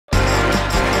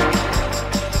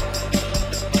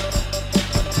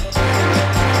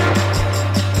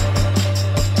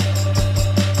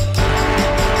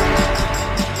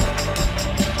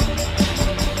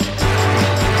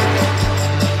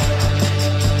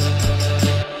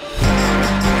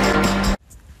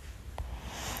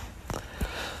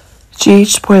GH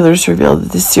spoilers reveal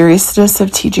that the seriousness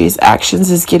of TJ's actions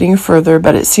is getting further,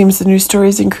 but it seems the new story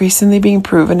is increasingly being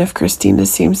proven if Kristina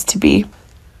seems to be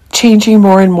changing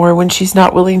more and more when she's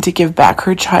not willing to give back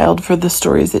her child for the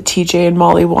stories that TJ and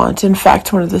Molly want. In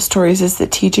fact, one of the stories is that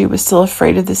TJ was still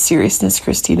afraid of the seriousness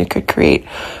Kristina could create.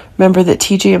 Remember that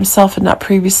TJ himself had not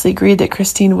previously agreed that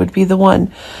Kristina would be the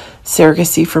one.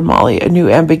 Surrogacy for Molly. A new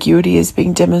ambiguity is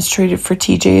being demonstrated for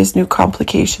TJ as new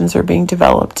complications are being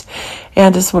developed.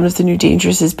 And as one of the new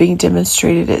dangers is being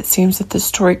demonstrated, it seems that the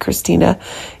story Kristina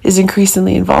is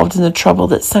increasingly involved in the trouble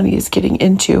that Sunny is getting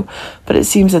into. But it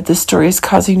seems that this story is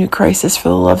causing new crisis for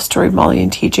the love story Molly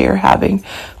and TJ are having.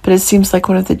 But it seems like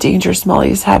one of the dangers Molly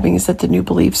is having is that the new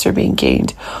beliefs are being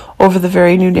gained over the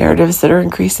very new narratives that are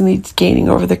increasingly gaining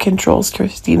over the controls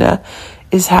Kristina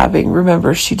is having.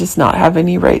 Remember, she does not have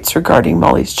any rights regarding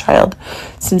Molly's child,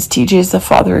 since TJ is the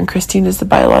father and Kristina is the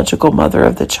biological mother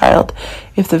of the child.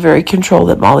 If the very control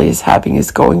that Molly is having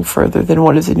is going further, then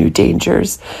one of the new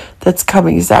dangers that's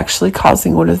coming is actually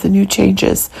causing one of the new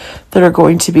changes that are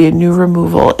going to be a new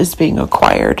removal is being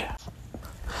acquired.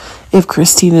 If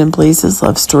Kristina and Blaze's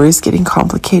love story is getting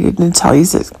complicated and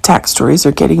Natalia's attack stories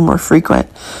are getting more frequent,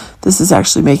 this is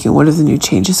actually making one of the new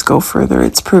changes go further.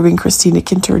 It's proving Kristina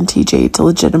can turn TJ to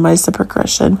legitimize the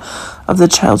progression of the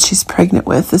child she's pregnant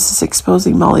with. This is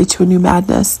exposing Molly to a new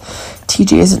madness.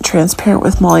 TJ isn't transparent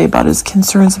with Molly about his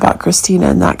concerns about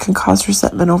Kristina, and that can cause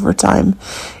resentment over time.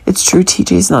 It's true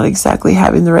TJ's not exactly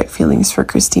having the right feelings for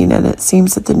Kristina, and it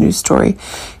seems that the new story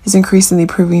is increasingly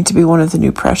proving to be one of the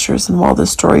new pressures. And while the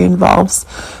story involves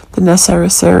the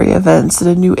necessary events and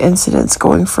a new incidents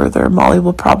going further, Molly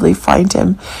will probably find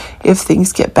him if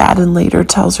things get bad and later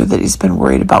tells her that he's been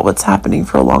worried about what's happening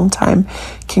for a long time.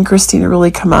 Can Kristina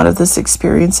really come out of this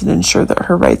experience and ensure that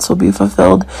her rights will be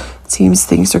fulfilled? It seems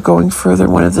things are going further.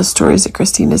 One of the stories that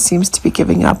Kristina seems to be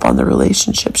giving up on the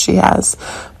relationship she has.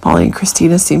 Molly and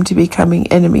Kristina seem to be becoming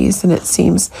enemies, and it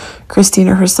seems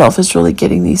Kristina herself is really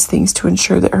getting these things to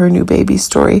ensure that her new baby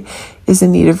story is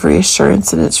in need of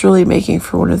reassurance, and it's really making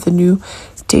for one of the new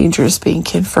dangers being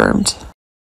confirmed.